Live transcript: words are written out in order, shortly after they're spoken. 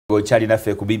Chali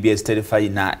nafe ku BBS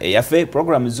telefina yafe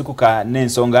program zikuka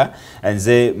n'ensonga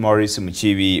nze Maurice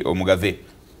Mukibi omugave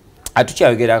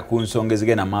atukyayogera ku nsonga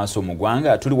ezigenda maaso mu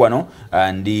ggwanga tuli wano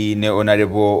ndi ne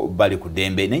honorable bali ku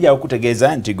dembe nejja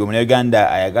okutegeeza nti gwe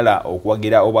Uganda ayagala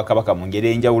okuwagira obwakabaka mu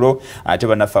ngeri enjawulo ate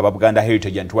banafa aba Buganda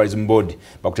Heritage and Tourism Board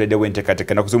bakuteddewo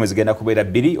enteekateeka ennaku zomwe zigenda kubeera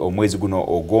 2 omwezi guno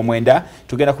ogw'omwenda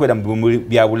tugenda kubeera mu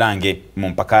bya Bulange mu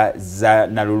mpaka za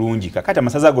Nalulungi kakati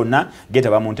amasaza gonna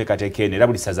getaba mu nteekateeka eno era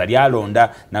buli saza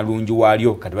lyalonda Nalungi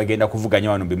waalyo kati bagenda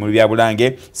kuvuganya wano mu bya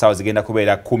Bulange sawa zigenda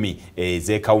kubeera 10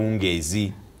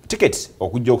 ez'ekawungeezi ticket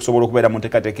okujja okusobola okubeera mu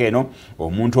nteekateeka eno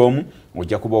omuntu omu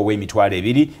ojja kuba owa emitwalo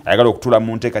 2 ayagala okutula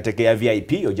mu nteekateeka ya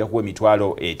VIP ojja kuwa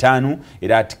emitwalo 5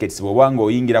 era tickets bw'obanga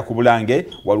oyingira ku Bulange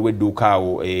waliwo edduuka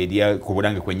awo erya ku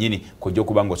Bulange kwennyini kujja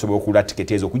okuba nga osobola okugula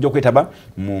ticket ezo okujja okwetaba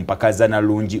mu mpaka za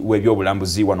Nalungi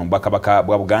w'ebyobulambuzi wano mu Bwakabaka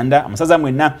bwa Buganda amasaza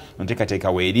mwenna mu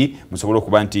nteekateeka weeri musobola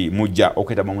okuba nti mujja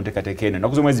okwetaba mu nteekateeka eno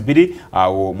ennaku z'omwezi 2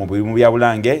 awo mu bya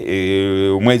Bulange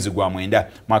omwezi gwa mwenda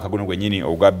mwaka guno gwennyini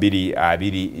ogwa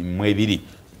 2022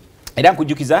 era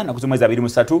nkujjukiza naku z'omwezi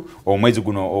 23 omwezi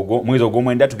guno omwezi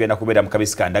ogw'omwenda tugenda kubeera mu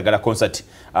kabisika ndagala concert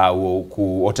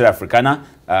ku Hotel Africana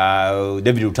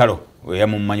David Lutalo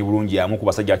yamumanyi bulungi amu ku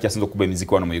basajja akyasinza okuba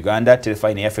emiziki wano mu Uganda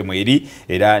telefine yaffe mweri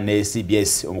era ne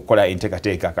CBS omukola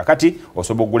enteekateeka kakati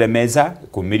osobola okugula emmeeza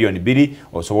ku million 2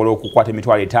 osobola okukwata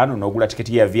emitwalo 5 n'ogula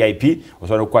tiketi ya VIP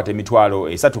osobola okukwata emitwalo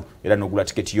 3 era n'ogula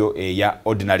tiketi yo ya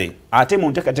ordinary ate mu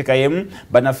nteekateeka yemu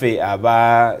banaffe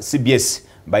aba CBS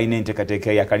baina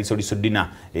enteekateeka ya kalisoliso dina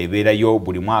ebeerayo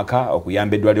buli mwaka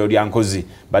okuyamba eddwaliro lya Nkozi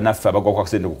banaffe abagwa ku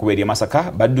accident okubeera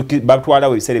Masaka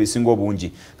batwalawo ebiseera ebisinga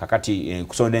obungi kakati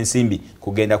kusonda ensimbi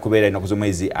kugenda kubeera ennaku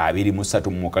z'omwezi 23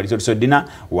 mu kalisoliso dina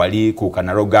wali ku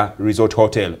Kanaroga Resort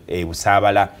Hotel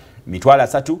Busaabala mitwalo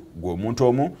 3 gwe omuntu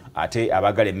omu ate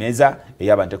abagala emmeeza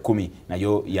ey'abantu 10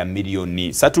 nayo ya million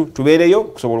 3 tubeereyo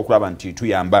kusobola okulaba nti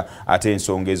tuyamba ate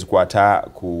ensonga ezikwata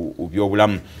ku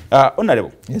byobulamu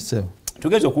honorable yes sir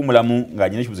tugeze okumulamu nga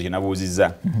nyine ekibuzo kye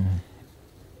nabuuzizza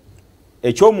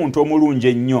eky'omuntu omulungi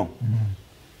ennyo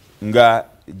nga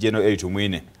General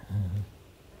Tumwine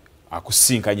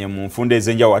akusinkanye mu nfunda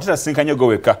ez'enjawulo ate tasinkanye gwe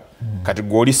wekka kati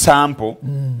gw'oli sample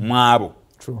mwabo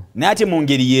naye ate mu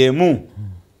ngeri y'emu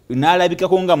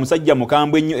n'alabikako nga musajja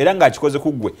mukambwe ennyo era ng'akikoze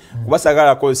ku ggwe kuba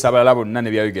saagala akozesa abalala bonna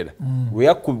ne byayogera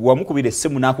wamukubira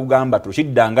essimu n'akugamba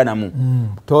tokiddanga namu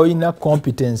toyina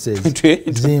competences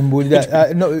zimbulira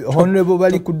honorable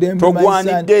bali ku dembe my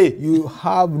son you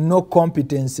have no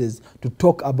competences to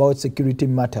talk about security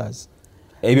matters.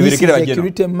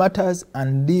 Security matters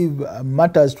and leave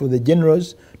matters to the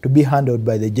generals to be handled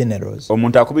by the generals.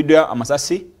 Omuntu akubiddwa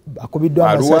amasasi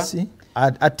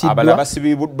atidwa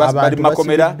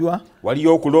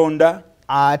waliyo okulonda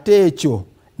ate ekyo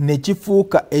ne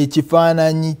kifuuka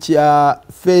ekifaananyi kya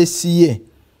face ye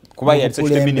kuba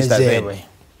yali minister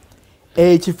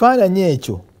ekifaananyi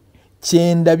ekyo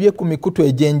kyendabye ku mikutu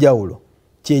egy'enjawulo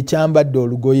kyekyambadde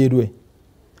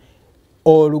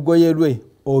olugoye lwe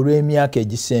olw'emyaka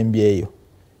egisembyeyo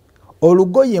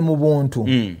olugoye mu buntu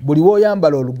buli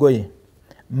woyambala olugoye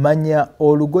manya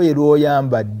olugoye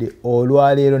lwoyambadde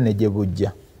olwaleero ne gye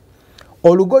bujja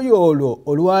olugoye olwo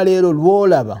olwaleero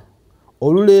lwolaba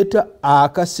oluleeta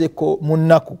akaseko mu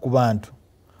nnaku ku bantu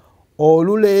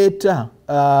oluleeta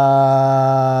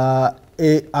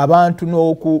abantu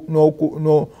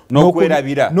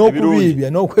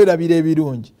n'okwerabira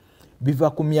ebirungi biva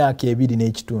ku myaka 2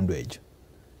 n'ekitundu ekyo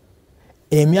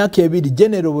emyaka 2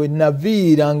 genero bwe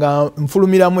naviira nga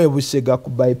nfulumiramu ebusega ku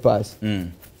bypass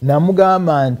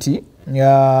namugamba nti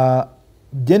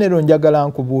genero njagala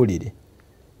nkubuulire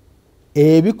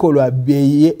ebikolwa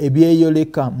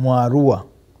ebyeyoleka mu Arua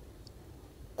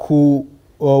ku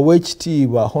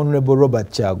owekitiibwa Honorable Robert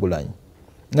Kyagulanyi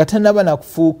nga tanaba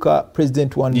nakufuuka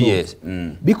president wa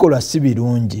bikolwa si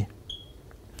birungi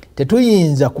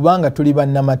tetuyinza kubanga tuli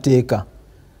bannamateeka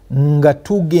nga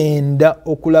tugenda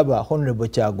okulaba Honorable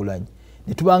Kyagulanyi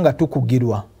ne tubanga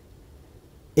tukugirwa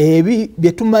ebi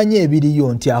byetumanye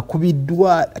ebiriyo nti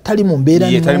akubiddwa tali mu mbeera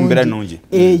nnungi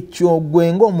ekyo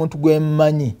gwe ng'omuntu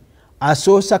gwemmanyi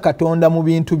asoosa Katonda mu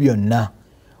bintu byonna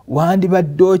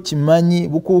wandibadde okimanyi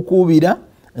bukuukubira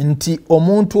nti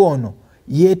omuntu ono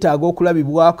yeetaaga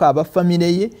okulabibwako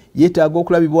abafamire ye yeetaaga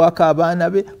okulabibwako abaana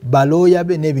be balooya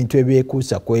be n'ebintu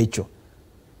ebyekuusa ku ekyo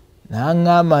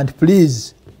n'aŋŋamba nti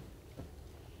please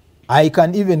I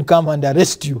can even come and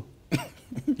arrest you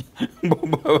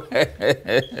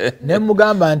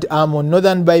nemugamba nti I'm on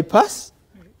Northern Bypass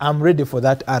I'm ready for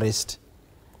that arrest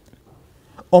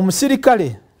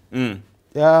omusirikale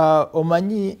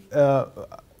omanyi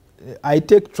I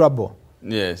take trouble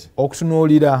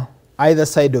okutunuulira either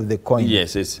side of the coin.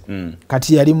 Yes.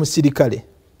 Kati yali musirikale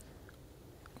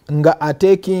nga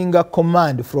atakinga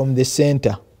command from the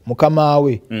center. Mukama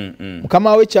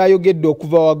we kyayogedde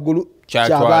okuva waggulu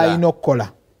kyaba alina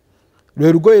okukola.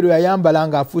 Lwe lugoye lwe yayambala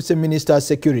nga afuuse minister of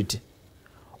security.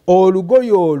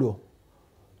 Olugoye olwo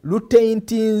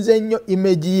luteintinze nnyo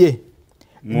image ye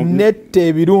nette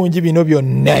ebirungi bino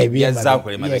byonna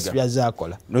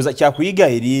ebyazaakola. Noza kyakuyiga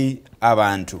eri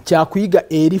abantu, kyakuyiga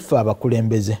eri ffe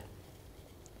abakulembeze.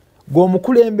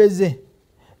 Gw'omukulembeze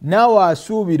naawe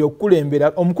asuubira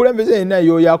okukulembera, omukulembeze yenna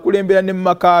yoyo akulembera ne mu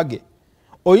maka ge.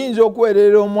 Oyinza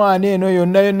okuweerera omwana eno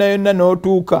yonna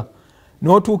n'otuuka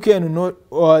eno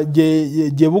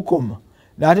gye bukoma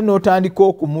n'ate n'otandika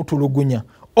okumutulugunya.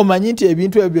 Omanyi nti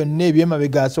ebintu ebyo byonna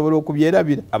ebyemabega asobola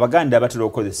okubyerabira. Abaganda batera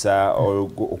okukozesa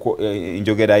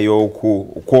enjogera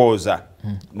y'okwoza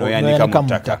n'oyanika mu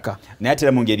ttaka. Naye ate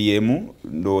era mu ngeri emu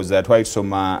ndowooza twali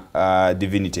tusoma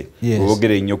divinity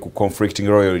obogere ennyo ku conflicting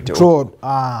royalty.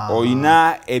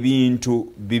 Oyina ebintu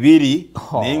bibiri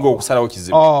naye ng'okusalawo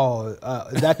kizibu.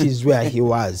 That is where he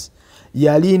was.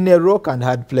 Yali in a rock and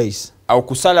hard place.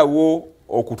 Okusalawo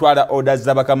okutwala orders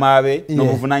z'abakama be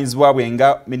n'obuvunanyizibwa bwe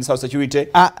nga Minister of Security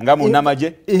nga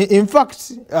munnamagye. In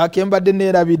fact kembadde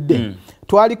neerabidde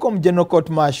twaliko mu General Court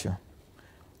Martial.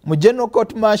 Mu General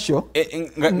Court Martial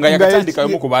nga yakatandika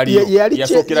yomu ku baaliyo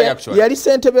yasookera actually yali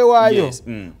ssentebe waayo.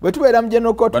 Bwe tubeera mu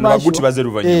General Court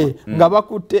Martial nga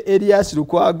bakutte Elias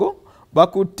Lukwago,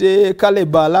 bakutte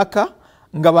Caleb Alaka,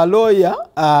 nga balawyer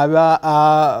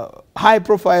high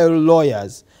profile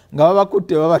lawyers nga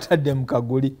babakutte babatadde mu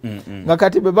kaguli. Nga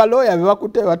kati be balawyer be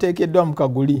bakutte bateekeddwa mu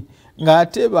kaguli nga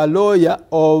ate balawyer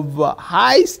of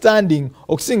high standing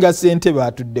okusinga ssentebe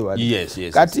atudde wali.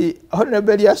 Kati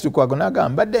Honorable Elias Lukwago n'agamba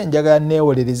mbadde njagala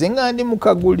neewolereze nga ndi mu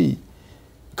kaguli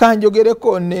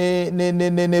kanjogereko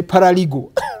ne paralegal.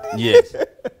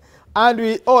 And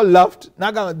we all laughed.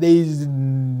 N'agamba there is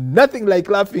nothing like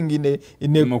laughing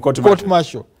in a court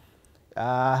martial.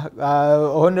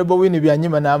 Honorable Winnie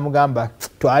Byanyima n'amugamba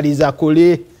twaliza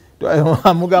kuli,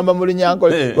 amugamba mu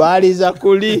Lunyankole twaliza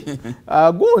kuli.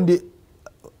 Gundi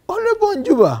Honorable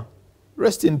Njuba,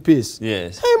 rest in peace.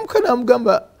 Mukana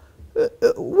amugamba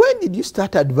when did you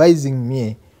start advising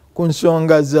me ku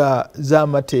nsonga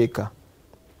z'amateeka?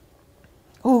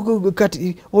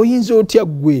 Kati oyinza otya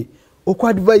gwe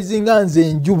okwadvisinga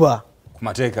nze Njuba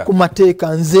ku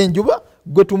mateeka? Nze Njuba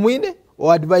gwe Tumwine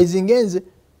oadvisinga nze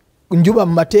Njuba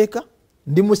mu mateeka?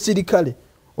 Ndi musirikale,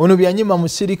 ono Byanyima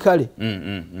musirikale.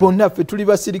 Bonna ffe tuli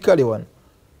basirikale wano.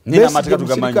 Nina amateeka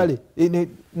tugamanyi.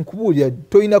 Nkubuulira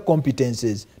toyina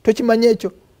competences. Tokimanya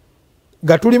ekyo?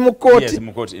 Nga tuli mu kooti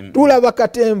tulaba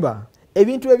katemba.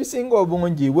 Ebintu ebisinga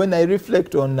obungi when I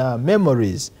reflect on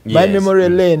memories, my memory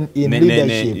lane in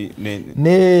leadership.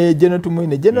 Ne General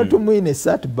Tumwine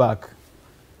sat back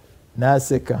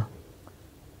n'aseka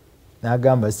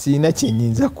n'agamba siina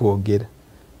kyenyinza kwogera.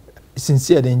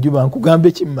 Sincerely Njuba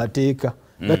nkugambe ki mu mateeka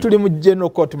nga tuli mu General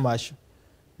Court Martial.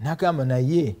 N'agamba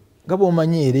naye nga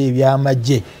bw'omanyi era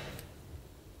ebyamagye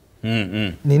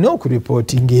nina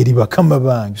okureportinga eri bakama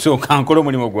bange. So kankola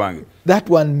omulimu gwange. That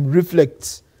one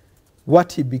reflects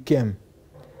what he became.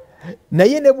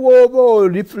 Naye ne bw'oba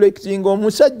reflecting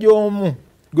omusajja omu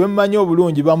gwe mmanyi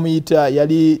obulungi bamuyita,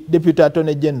 yali Deputy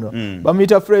Attorney General,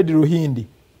 bamuyita Fred Ruhindi.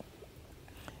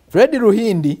 Fred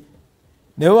Ruhindi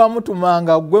ne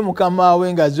bamutumanga gwe mukama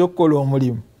we nga azze okukola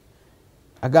omulimu.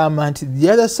 Agamba nti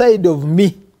the other side of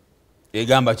me,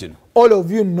 egamba kino, all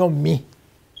of you know me.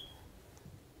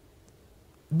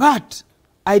 But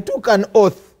I took an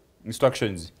oath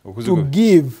instructions to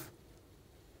give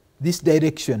this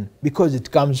direction because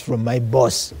it comes from my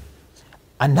boss.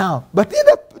 And now, but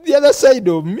the other side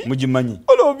of me,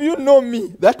 all of you know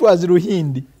me. That was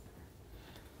Ruhindi.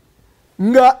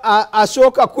 Nga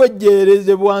asooka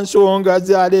kwejjeerezebwa nsonga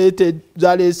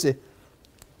zaleese.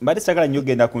 Mbadde sagala nnyo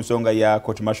genda ku nsonga ya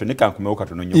court martial ne kankumewo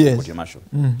katono nnyo ku court martial.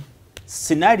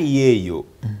 Scenario eyo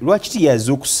lwaki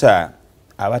yazukusa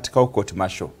abatikawo court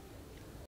martial